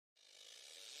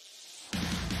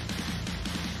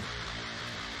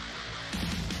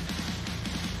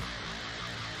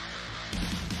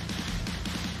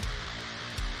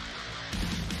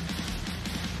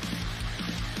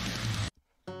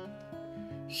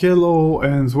Hello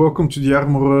and welcome to the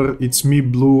Armourer, it's me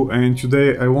Blue, and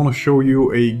today I want to show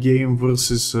you a game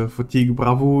versus Fatigue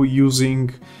Bravo using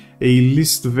a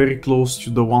list very close to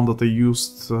the one that I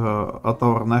used at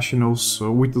our Nationals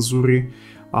with Uzuri.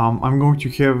 I'm going to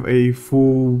have a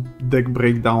full deck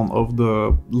breakdown of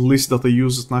the list that I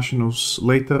used at Nationals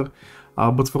later,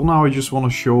 but for now I just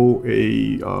want to show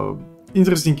a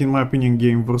interesting, in my opinion,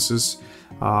 game versus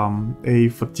a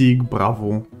Fatigue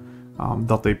Bravo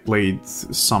that I played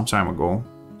some time ago.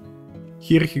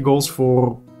 Here he goes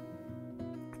for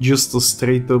just a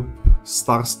straight up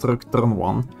Starstruck turn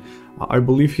 1. I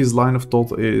believe his line of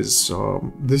thought is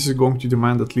this is going to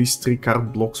demand at least 3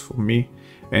 card blocks from me,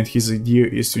 and his idea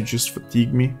is to just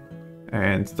fatigue me,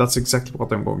 and that's exactly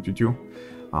what I'm going to do.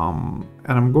 And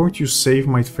I'm going to save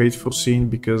my Fate Foreseen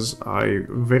because I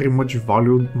very much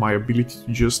valued my ability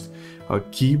to just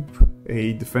keep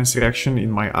a defense reaction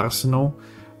in my arsenal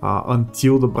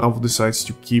until the Bravo decides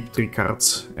to keep 3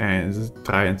 cards and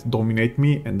try and dominate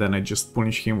me, and then I just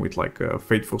punish him with like a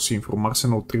Fate Foreseen from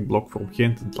arsenal, 3 block from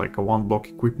hand, and like a 1 block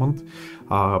equipment,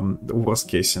 the worst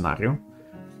case scenario.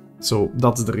 So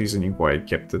that's the reasoning why I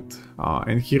kept it.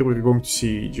 And here we're going to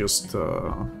see just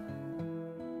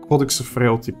Codex of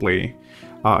Frailty play.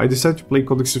 I decided to play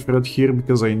Codex of Frailty here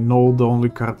because I know the only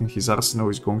card in his arsenal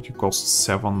is going to cost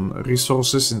 7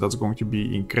 resources, and that's going to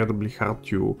be incredibly hard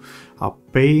to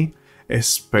pay,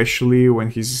 especially when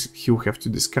he'll have to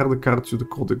discard a card to the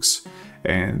Codex.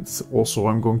 And also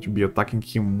I'm going to be attacking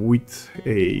him with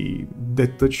a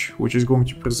Death Touch, which is going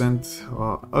to present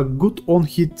a good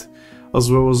on-hit as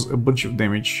well as a bunch of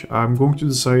damage. I'm going to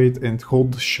decide and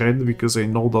hold Shred because I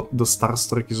know that the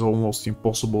Starstruck is almost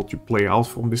impossible to play out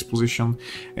from this position,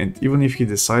 and even if he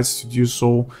decides to do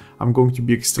so, I'm going to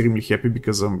be extremely happy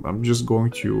because I'm just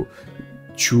going to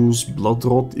choose Blood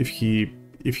Rot if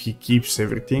he keeps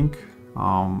everything,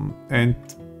 and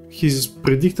he's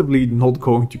predictably not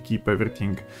going to keep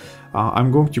everything.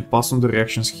 I'm going to pass on the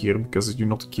reactions here because I do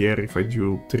not care if I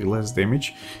do 3 less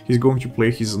damage. He's going to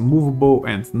play his Unmovable,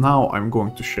 and now I'm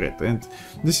going to Shred. And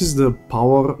this is the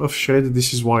power of Shred.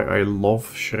 This is why I love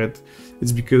Shred.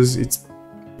 It's because it's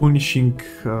punishing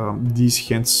these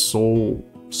hands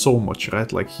so much,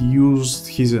 right? Like, he used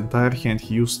his entire hand,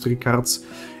 he used 3 cards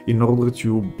in order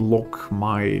to block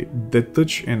my Death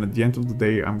Touch, and at the end of the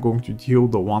day I'm going to deal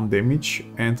the 1 damage,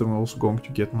 and I'm also going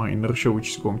to get my Inertia, which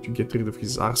is going to get rid of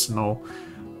his arsenal,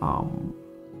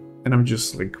 and I'm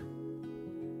just like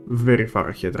very far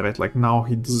ahead, right? Like, now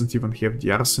he doesn't even have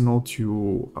the arsenal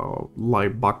to lie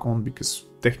back on, because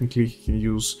technically he can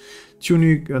use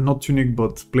Tunic, not Tunic,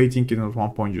 but Plating, and at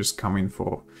one point just come in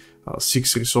for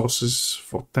 6 resources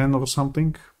for 10 or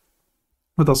something.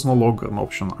 But that's no longer an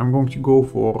option. I'm going to go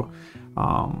for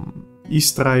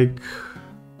E-Strike,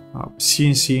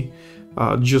 CNC,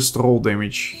 just roll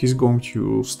damage. He's going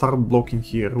to start blocking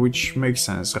here, which makes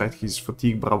sense, right? He's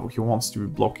Fatigue Bravo, he wants to be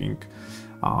blocking.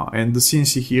 And the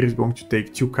CNC here is going to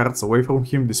take 2 cards away from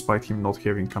him, despite him not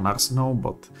having an arsenal,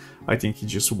 but I think he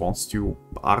just wants to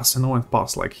arsenal and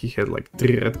pass. Like, he had like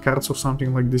 3 red cards or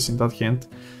something like this in that hand.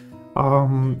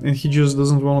 And he just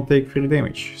doesn't want to take 3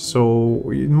 damage. So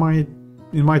in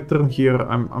my turn here,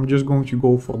 I'm just going to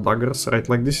go for daggers, right?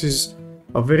 Like, this is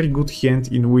a very good hand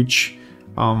in which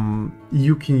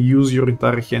you can use your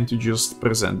entire hand to just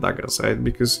present daggers, right?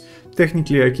 Because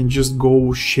technically I can just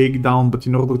go Shakedown, but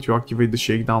in order to activate the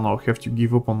Shakedown I'll have to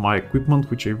give up on my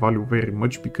equipment, which I value very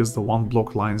much because the 1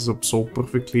 block lines up so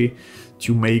perfectly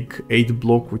to make 8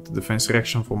 block with the defense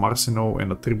reaction from arsenal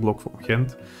and a 3 block from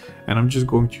hand. And I'm just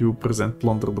going to present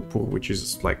Plunder the Poor, which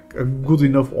is like a good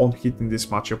enough on hit in this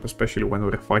matchup, especially when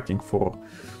we're fighting for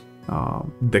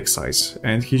deck size.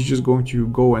 And he's just going to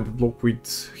go and block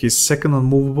with his second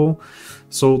Unmovable.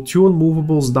 So 2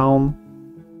 Unmovables down,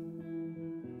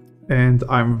 and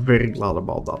I'm very glad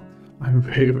about that. I'm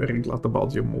very glad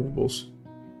about the Unmovables.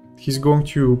 He's going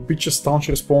to pitch a Staunch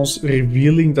Response,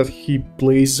 revealing that he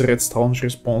plays red Staunch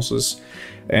Responses,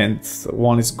 and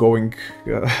one is going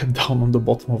down on the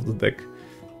bottom of the deck.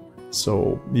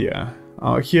 So yeah,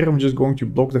 here I'm just going to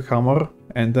block the Hammer,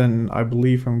 and then I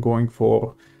believe I'm going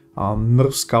for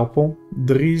Nerve Scalpel.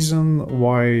 The reason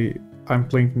why I'm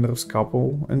playing Nerve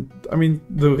Scalpel, and I mean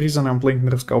the reason I'm playing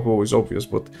Nerve Scalpel is obvious,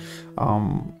 but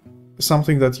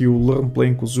something that you learn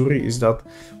playing Uzuri is that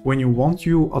when you want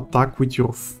to attack with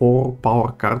your 4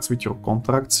 power cards with your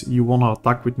contracts, you want to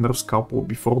attack with Nerve Scalpel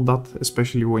before that,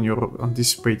 especially when you're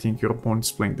anticipating your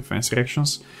opponent's playing defense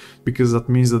reactions, because that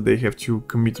means that they have to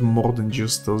commit more than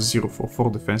just a 0 for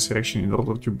 4 defense reaction in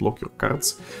order to block your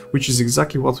cards, which is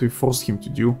exactly what we forced him to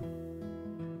do.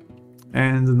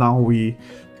 And now we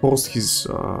forced his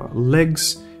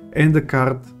legs and the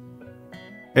card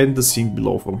and the Sink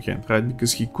Below from hand, right?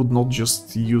 Because he could not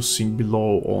just use Sink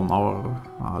Below on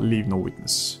our Leave No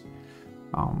Witness.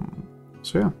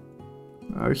 So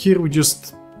yeah, here we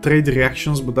just trade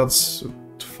reactions, but that's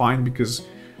fine because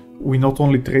we not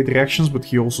only trade reactions, but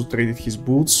he also traded his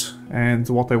boots. And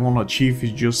what I want to achieve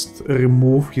is just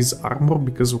remove his armor,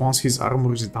 because once his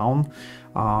armor is down,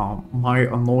 my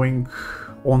annoying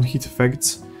on-hit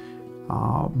effects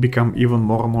become even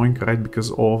more annoying, right? Because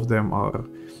all of them are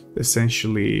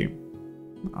essentially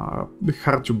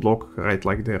hard to block, right?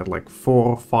 Like they're like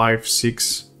 4, 5,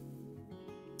 6.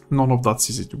 None of that's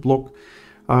easy to block.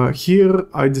 Here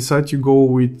I decide to go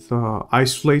with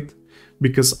Isolate,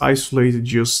 because Isolate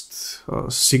just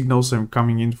signals I'm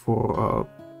coming in for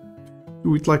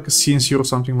with like a CNC or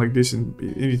something like this, and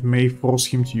it may force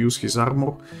him to use his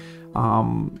armor.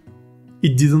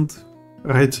 It didn't,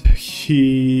 right?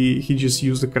 He just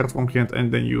used the card from hand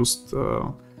and then used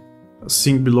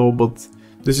Sink Below, but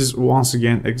this is once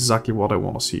again exactly what I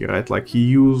want to see, right? Like he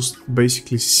used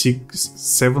basically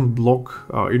 7 block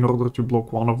in order to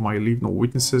block one of my Leave No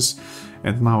Witnesses,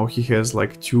 and now he has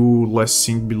like 2 less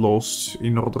Sink Belows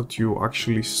in order to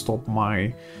actually stop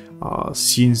my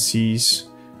CNCs,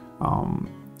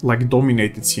 like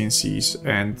dominated CNCs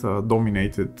and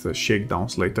dominated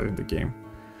shakedowns later in the game.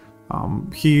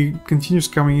 He continues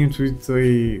coming in with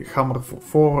a hammer for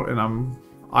 4, and I'm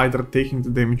either taking the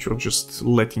damage or just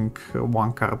letting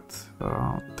 1 card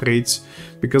trades,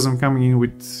 because I'm coming in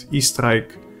with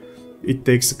E-Strike. It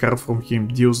takes the card from him,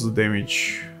 deals the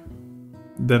damage,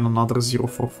 then another 0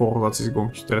 for 4 that is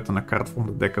going to threaten a card from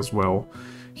the deck as well.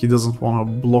 He doesn't want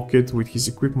to block it with his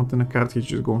equipment in a card, he's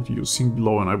just going to use Sink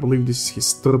Below, and I believe this is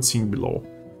his 3rd Sink Below.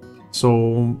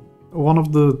 So one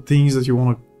of the things that you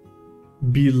want to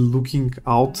be looking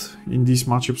out in these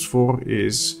matchups for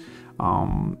is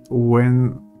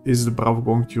when is the Bravo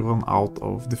going to run out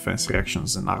of defense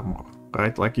reactions and armor,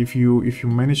 right? Like if you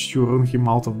manage to run him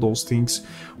out of those things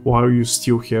while you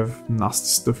still have nasty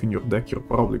stuff in your deck, you're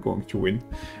probably going to win.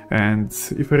 And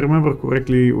if I remember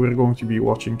correctly, we're going to be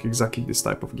watching exactly this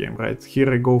type of game, right?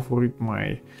 Here I go for it,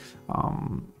 my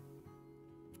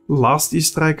last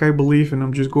E-Strike, I believe, and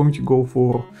I'm just going to go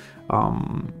for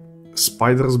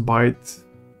Spider's Bite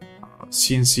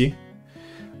CNC.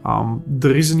 The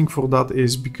reasoning for that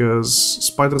is because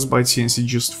Spider's Bite CNC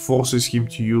just forces him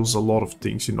to use a lot of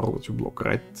things in order to block,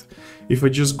 right? If I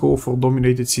just go for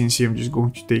Dominated CNC, I'm just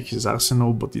going to take his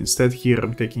arsenal, but instead here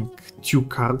I'm taking 2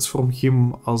 cards from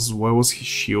him as well as his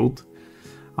shield.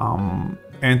 And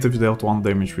I've dealt 1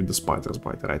 damage with the Spider's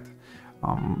Bite, right?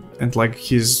 And like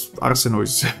his arsenal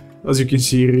is, as you can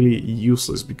see, really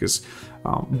useless, because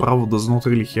Bravo does not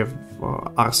really have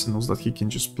arsenals that he can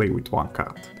just play with 1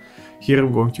 card. Here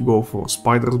I'm going to go for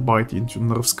Spider's Bite into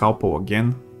Nerve Scalpel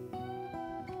again,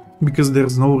 because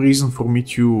there's no reason for me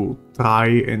to try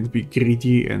and be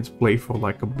greedy and play for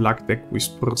like a Black Deck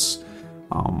Whispers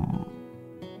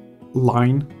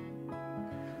line,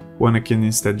 when I can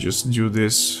instead just do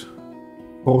this,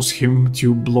 force him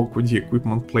to block with the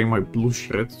equipment, play my Blue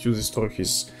Shred to destroy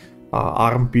his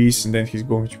arm piece, and then he's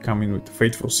going to come in with the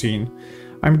Fateful Scene.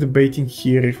 I'm debating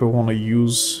here if I want to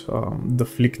use the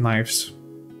Flick Knives.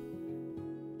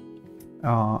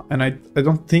 And I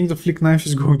don't think the Flick Knife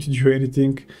is going to do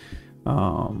anything.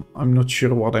 I'm not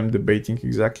sure what I'm debating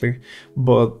exactly,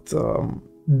 but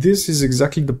this is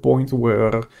exactly the point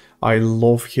where I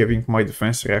love having my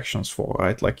defense reactions for,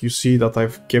 right? Like you see that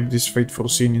I've kept this Fateful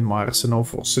Scene in my arsenal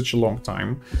for such a long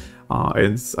time,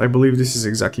 and I believe this is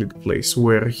exactly the place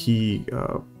where he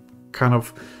kind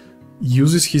of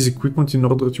uses his equipment in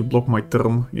order to block my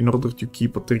turn, in order to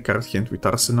keep a 3-card hand with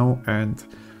arsenal, and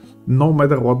no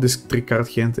matter what this 3-card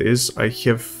hand is, I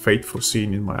have Fateful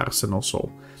Scene in my arsenal,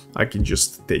 so I can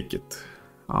just take it.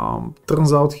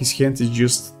 Turns out his hand is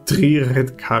just 3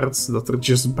 red cards that are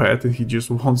just bad, and he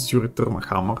just wants to return a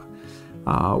hammer,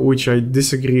 which I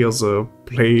disagree as a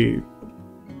play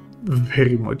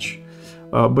very much.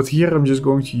 But here I'm just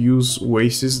going to use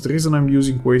Oasis. The reason I'm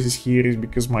using Oasis here is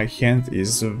because my hand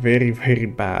is very, very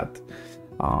bad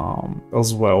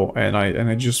as well, and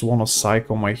I just want to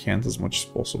cycle my hand as much as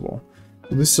possible.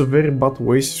 So this is a very bad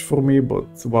Oasis for me, but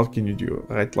what can you do,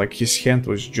 right? Like his hand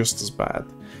was just as bad.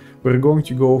 We're going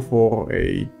to go for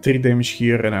a 3 damage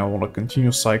here, and I want to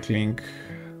continue cycling,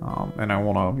 and I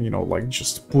want to, you know, like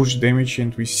just push damage,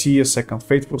 and we see a second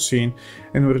Fateful Scene,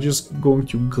 and we're just going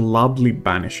to gladly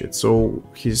banish it. So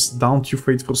he's down 2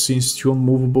 Fateful Scenes, 2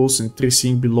 unmovables, and 3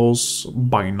 Sink Belows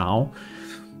by now,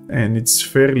 and it's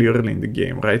fairly early in the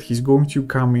game, right? He's going to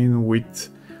come in with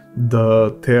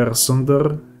the Tear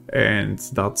Asunder, and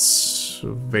that's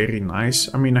very nice.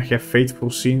 I mean, I have Fate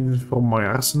Foreseen from my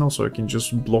arsenal, so I can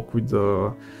just block with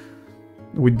the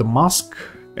Mask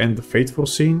and the Fate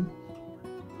Foreseen.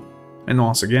 And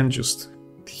once again, just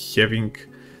having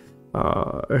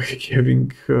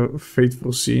Fate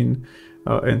Foreseen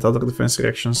and other defense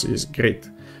reactions is great.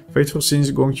 Fate Foreseen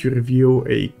is going to reveal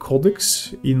a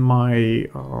Codex in my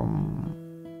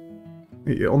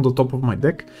on the top of my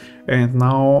deck, and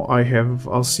now I have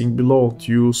a Sink Below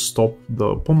to stop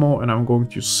the pommel, and I'm going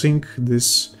to sink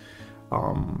this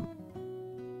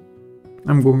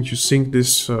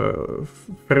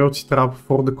Ferocity trap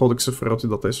for the Codex of Ferocity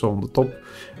that I saw on the top,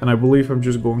 and I believe I'm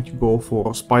just going to go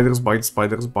for Spider's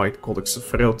Bite, Codex of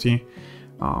Ferocity.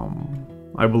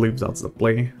 I believe that's the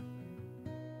play.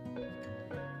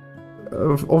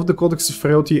 Of the Codex of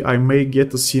Ferocity, I may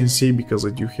get a CNC because I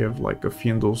do have like a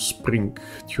Fiendo Spring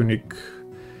Tunic.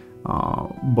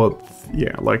 But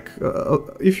yeah, like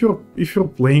if you're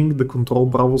playing the control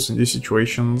bravos in these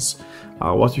situations,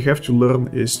 what you have to learn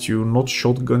is to not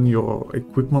shotgun your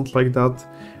equipment like that,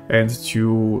 and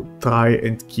to try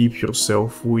and keep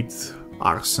yourself with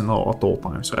arsenal at all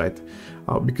times, right?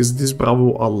 Because this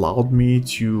bravo allowed me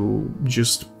to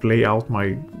just play out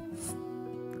my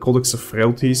Codex of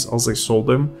Frailties as I saw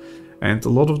them, and a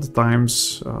lot of the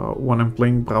times when I'm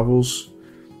playing bravos,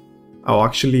 I'll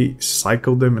actually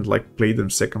cycle them and like play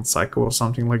them second cycle or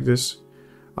something like this.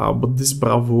 But this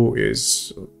bravo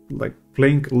is like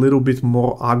playing a little bit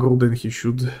more aggro than he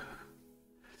should,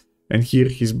 and here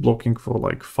he's blocking for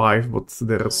like 5, but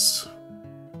there's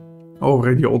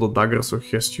already all the daggers, so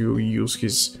he has to use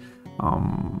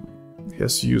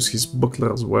his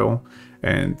buckler as well,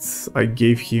 and I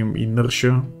gave him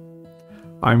inertia.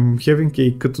 I'm having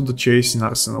a cut to the chase in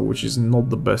arsenal, which is not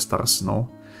the best arsenal.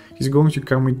 He's going to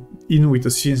come in with a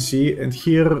CNC, and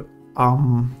here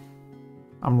I'm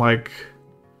like,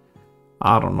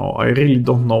 I don't know, I really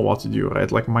don't know what to do,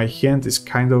 right? Like, my hand is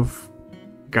kind of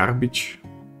garbage,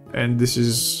 and this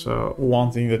is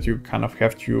one thing that you kind of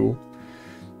have to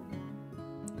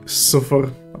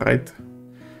suffer, right?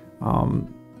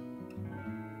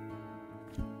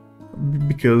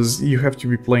 Because you have to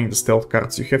be playing the stealth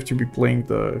cards, you have to be playing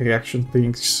the reaction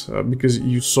things, because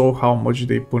you saw how much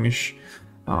they punish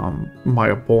my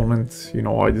opponent. You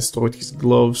know, I destroyed his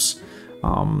gloves,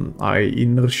 I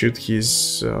inertiated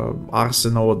his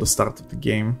arsenal at the start of the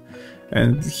game,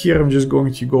 and here I'm just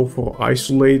going to go for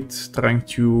Isolate, trying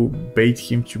to bait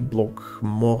him to block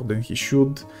more than he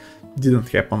should. Didn't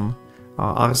happen.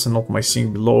 Arsenal my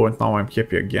Sink Below, and now I'm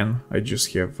happy again. I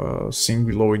just have Sink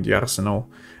Below in the arsenal.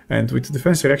 And with the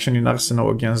defense reaction in arsenal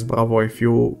against Bravo, I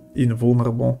feel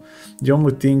invulnerable. The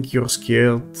only thing you're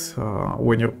scared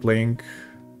when you're playing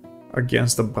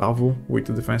against the Bravo with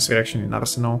the defense reaction in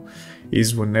arsenal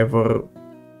is whenever...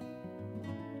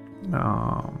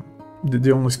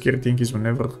 the only scary thing is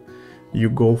whenever you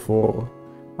go for...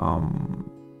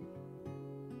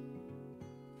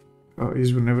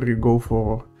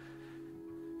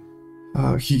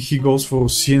 he goes for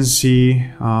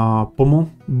CNC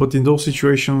pommel, but in those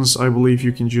situations I believe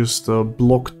you can just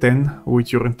block 10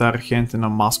 with your entire hand in a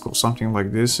mask or something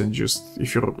like this, and just,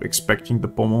 if you're expecting the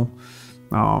pommel,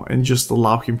 and just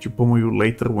allow him to pommel you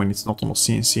later when it's not on a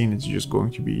CNC, and it's just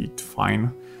going to be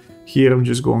fine. Here I'm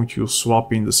just going to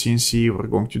swap in the CNC, we're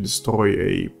going to destroy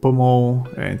a pommel,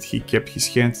 and he kept his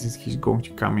hand, and he's going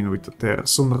to come in with the Terra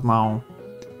Sunder now.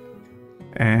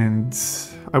 And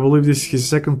I believe this is his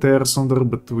second Terra Sunder,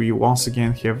 but we once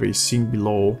again have a Sink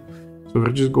Below. So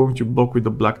we're just going to block with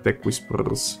the Black Tech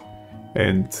Whisperers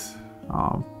and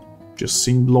just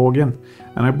Sink Below again.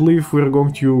 And I believe we're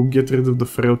going to get rid of the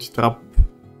Frailty Trap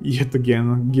yet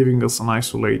again, giving us an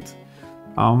Isolate.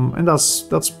 And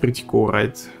that's pretty cool,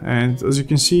 right? And as you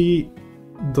can see,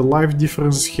 the life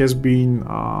difference has been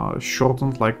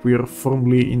shortened. Like, we are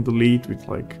firmly in the lead with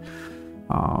like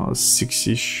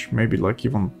 6-ish, maybe like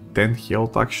even 10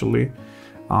 health actually.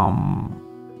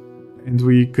 And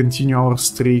we continue our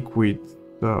streak with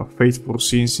Faithful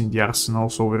Scenes in the arsenal,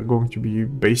 so we're going to be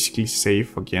basically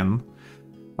safe again.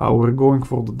 We're going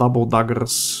for the double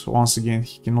daggers. Once again,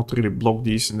 he cannot really block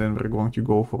these, and then we're going to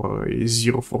go for a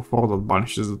 0/4/4 that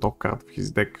banishes the top card of his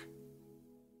deck.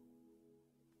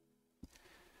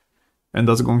 And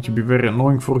that's going to be very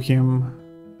annoying for him.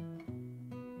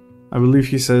 I believe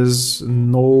he says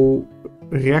no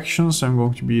reactions. I'm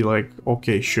going to be like,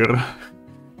 okay, sure,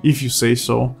 if you say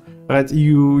so. Right,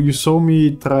 you saw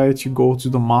me try to go to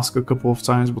the mask a couple of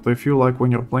times, but I feel like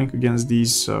when you're playing against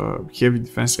these heavy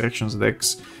defense reactions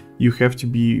decks, you have to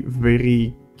be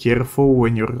very careful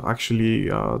when you're actually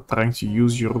trying to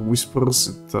use your whispers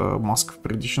at Mask of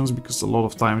Predictions, because a lot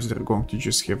of times they're going to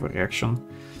just have a reaction.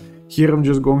 Here I'm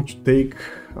just going to take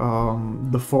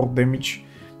the 4 damage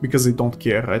because I don't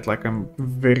care, right? Like I'm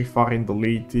very far in the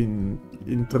lead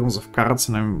in terms of cards,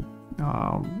 and I'm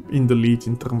in the lead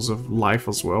in terms of life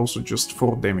as well, so just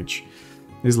 4 damage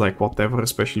is like whatever,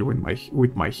 especially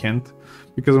with my hand,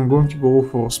 because I'm going to go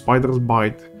for Spider's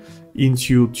Bite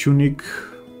into Tunic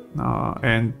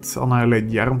and Annihilate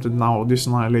the Armed, and now this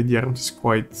Annihilate the Armed is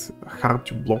quite hard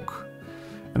to block.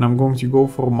 And I'm going to go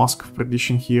for Mask of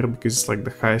Perdition here because it's like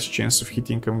the highest chance of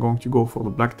hitting. I'm going to go for the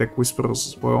Black Tech Whisperers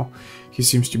as well. He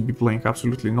seems to be playing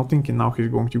absolutely nothing, and now he's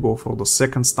going to go for the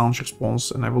second Staunch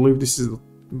Response, and I believe this is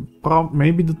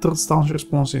maybe the third Staunch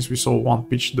Response, since we saw one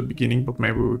pitch at the beginning, but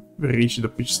maybe we reached the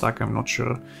pitch stack, I'm not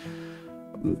sure.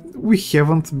 We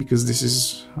haven't, because this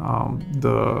is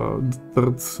the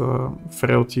third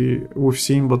Frailty we've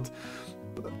seen, but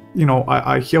you know,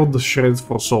 I held the shred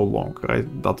for so long, right?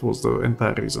 That was the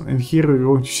entire reason. And here we're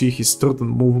going to see his third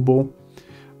unmovable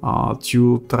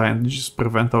to try and just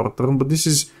prevent our turn, but this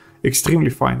is extremely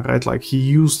fine, right? Like he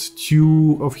used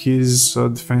 2 of his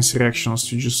defense reactions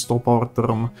to just stop our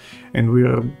turn, and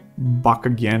we're back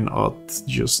again at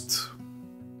just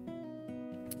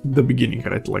the beginning,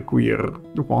 right? Like we're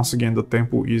once again, the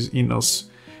tempo is in us,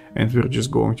 and we're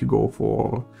just going to go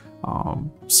for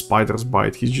Spider's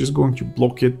Bite. He's just going to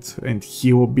block it and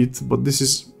heal a bit, but this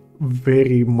is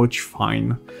very much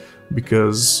fine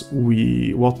because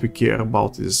what we care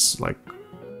about is like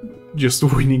just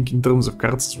winning in terms of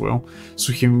cards as well.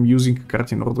 So him using a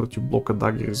card in order to block a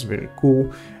dagger is very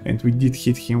cool, and we did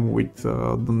hit him with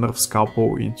the Nerf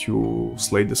Scalpel into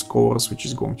Slay the Scores, which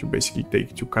is going to basically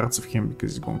take 2 cards of him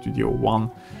because he's going to deal 1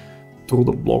 through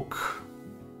the block.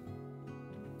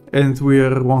 And we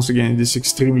are once again in this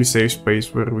extremely safe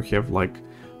space where we have like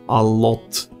a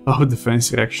lot of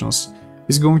defense reactions.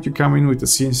 He's going to come in with a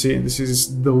CNC, and this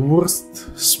is the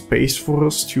worst space for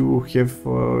us to have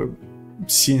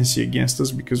CNC against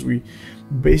us because we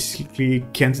basically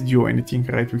can't do anything,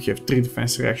 right? We have 3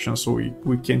 defense reactions, so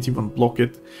we can't even block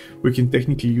it. We can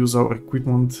technically use our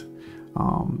equipment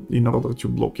in order to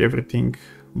block everything,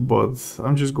 but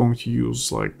I'm just going to use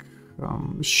like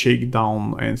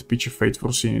Shakedown and Pitch of Fate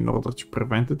Foreseen in order to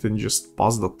prevent it and just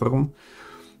pass the turn.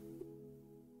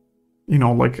 You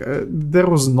know, like there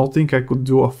was nothing I could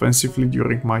do offensively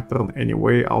during my turn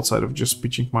anyway, outside of just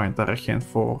pitching my entire hand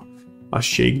for a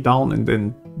Shakedown and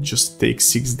then just take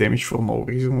 6 damage for no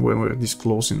reason when we're this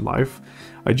close in life.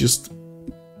 I just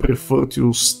prefer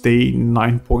to stay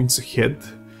 9 points ahead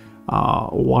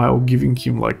while giving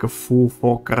him like a full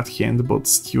 4-card hand, but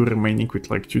still remaining with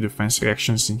like 2 defense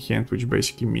reactions in hand, which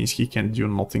basically means he can do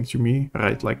nothing to me,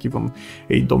 right? Like even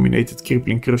a Dominated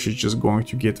Crippling Crush is just going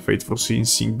to get Fate Foreseen,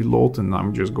 Sink Below, and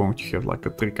I'm just going to have like a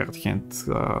 3-card hand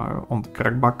on the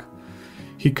crackback.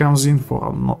 He comes in for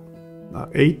an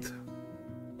 8.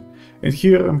 And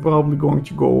here I'm probably going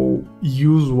to go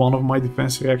use one of my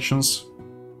defense reactions,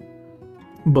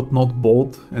 but not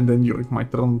both, and then during my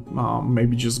turn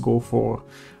maybe just go for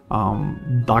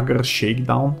Dagger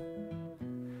Shakedown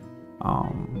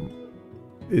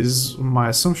is my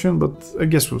assumption, but I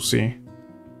guess we'll see.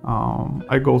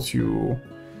 I go to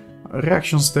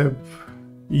Reaction Step,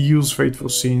 use Fate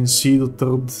Foreseen, see the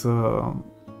third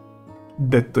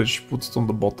Death Touch, put it on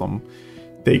the bottom,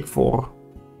 take 4.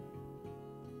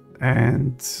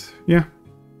 And yeah,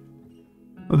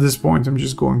 at this point I'm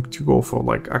just going to go for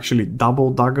like actually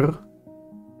double dagger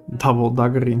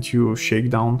into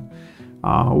Shakedown,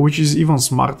 which is even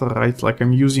smarter, right? Like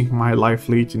I'm using my life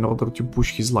lead in order to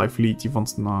push his life lead even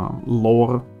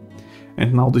lower,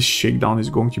 and now this Shakedown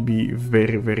is going to be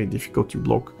very, very difficult to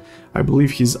block. I believe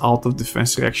he's out of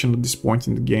defense reaction at this point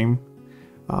in the game,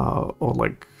 or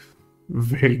like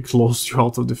very close to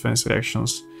out of defense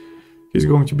reactions. He's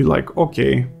going to be like,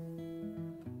 okay,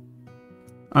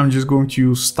 I'm just going to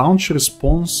use Staunch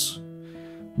Response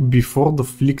before the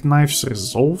Flick Knives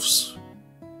resolves,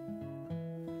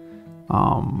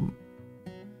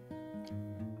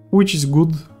 which is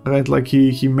good, right? Like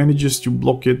he manages to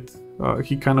block it.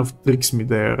 He kind of tricks me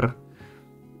there,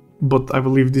 but I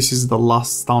believe this is the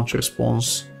last Staunch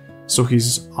Response, so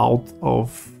he's out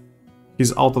of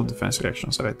defense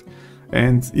reactions, right?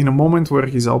 And in a moment where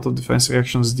he's out of defense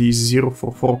reactions, these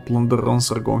 0-4 plunder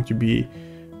runs are going to be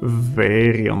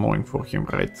very annoying for him,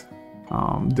 right?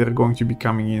 They're going to be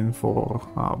coming in for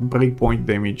breakpoint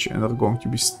damage, and are going to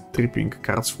be stripping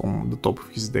cards from the top of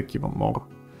his deck even more.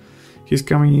 He's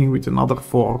coming in with another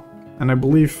 4, and I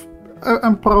believe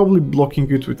I'm probably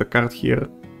blocking it with a card here.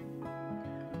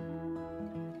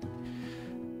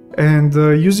 And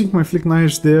using my Flick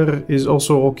Knives there is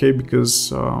also okay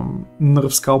because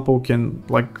Nerf Scalpel can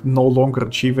like no longer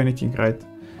achieve anything, right?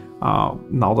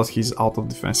 now that he's out of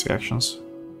defense reactions.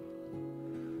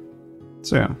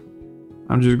 So yeah,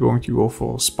 I'm just going to go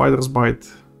for Spider's Bite.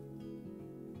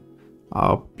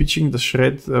 Pitching the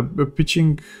shred,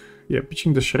 pitching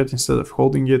the shred instead of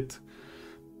holding it.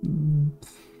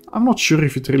 I'm not sure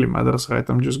if it really matters, right?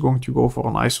 I'm just going to go for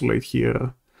an isolate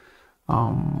here.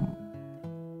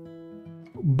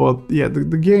 But yeah,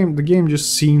 the game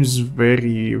just seems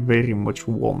very, very much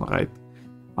won, right?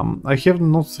 I have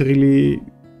not really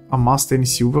amassed any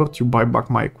silver to buy back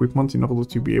my equipment in order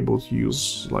to be able to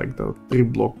use like the 3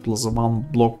 block plus 1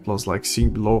 block plus like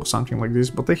sink below or something like this,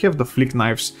 but I have the flick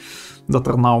knives that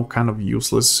are now kind of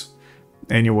useless.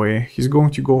 Anyway, he's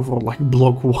going to go for like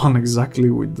block 1 exactly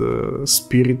with the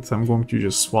spirit. I'm going to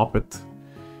just swap it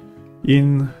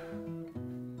in,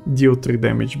 deal 3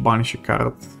 damage, banish a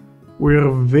card. We're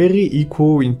very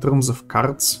equal in terms of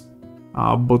cards,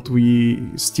 but we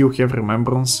still have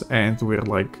remembrance and we're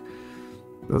like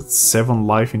 7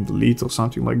 life in the lead or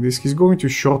something like this. He's going to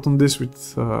shorten this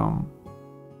with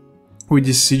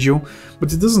this sigil,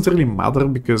 but it doesn't really matter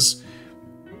because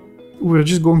we're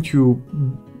just going to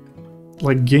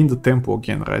like gain the tempo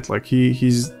again, right? Like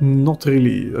he's not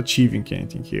really achieving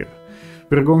anything here.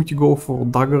 We're going to go for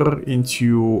dagger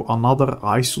into another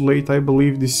isolate, I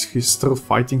believe. This is his third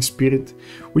fighting spirit,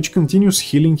 which continues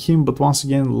healing him, but once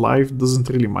again life doesn't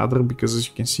really matter because as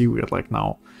you can see we're like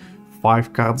now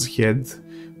 5 cards ahead.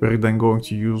 We're then going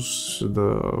to use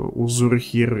the Uzuri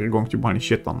here, we're going to banish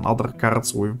yet another card,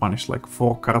 so we've banished like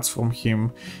 4 cards from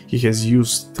him. He has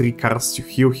used 3 cards to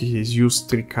heal, he has used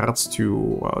 3 cards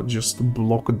to just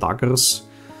block daggers.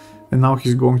 And now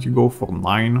he's going to go for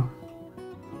 9.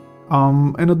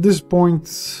 And at this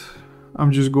point,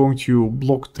 I'm just going to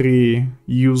block 3,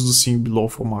 use the sink below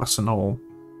from Arsenal.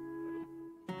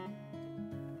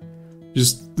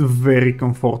 Just very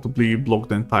comfortably block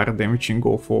the entire damage and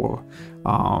go for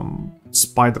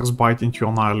Spider's Bite into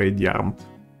Annihilate the Armed.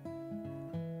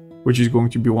 Which is going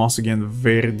to be once again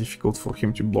very difficult for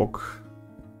him to block.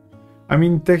 I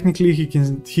mean, technically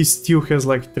he still has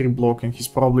like 3 block and he's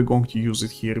probably going to use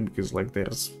it here because like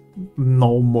there's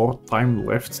no more time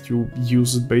left to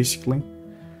use it basically.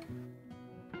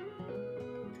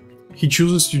 He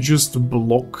chooses to just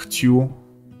block 2.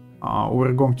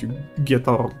 We're going to get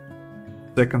our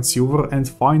second silver, and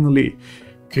finally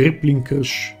Crippling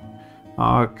Crush.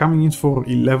 Coming in for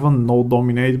 11, no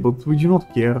dominate, but we do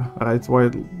not care, right?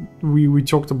 While we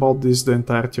talked about this the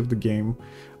entirety of the game.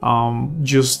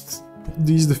 Just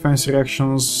these defense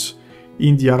reactions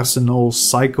in the arsenal,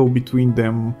 cycle between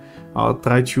them,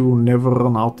 try to never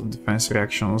run out of defense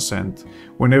reactions, and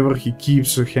whenever he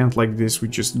keeps a hand like this, we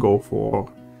just go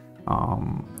for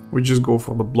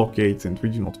the blockade and we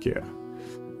do not care.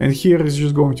 And here is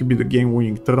just going to be the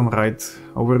game-winning turn, right?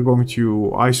 We're going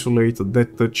to isolate a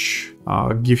Death Touch,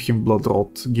 give him Blood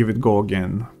Rot, give it go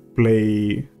again,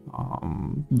 play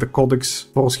the Codex,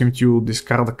 force him to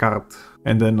discard a card,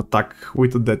 and then attack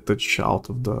with a Death Touch out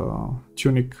of the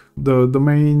Tunic. The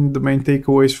main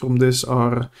takeaways from this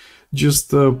are just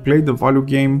play the value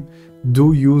game,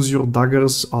 do use your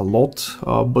daggers a lot,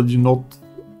 but do not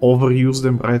overuse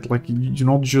them, right? Like you do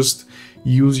not just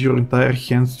use your entire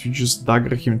hand to just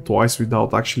dagger him twice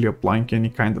without actually applying any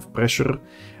kind of pressure.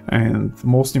 And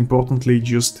most importantly,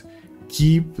 just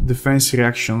keep defense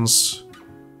reactions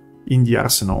in the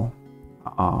arsenal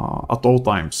at all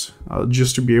times,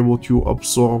 just to be able to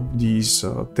absorb these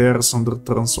tears under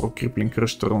turns or crippling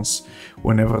crush turns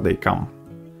whenever they come.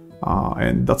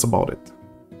 And that's about it.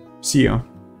 See ya.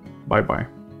 Bye bye.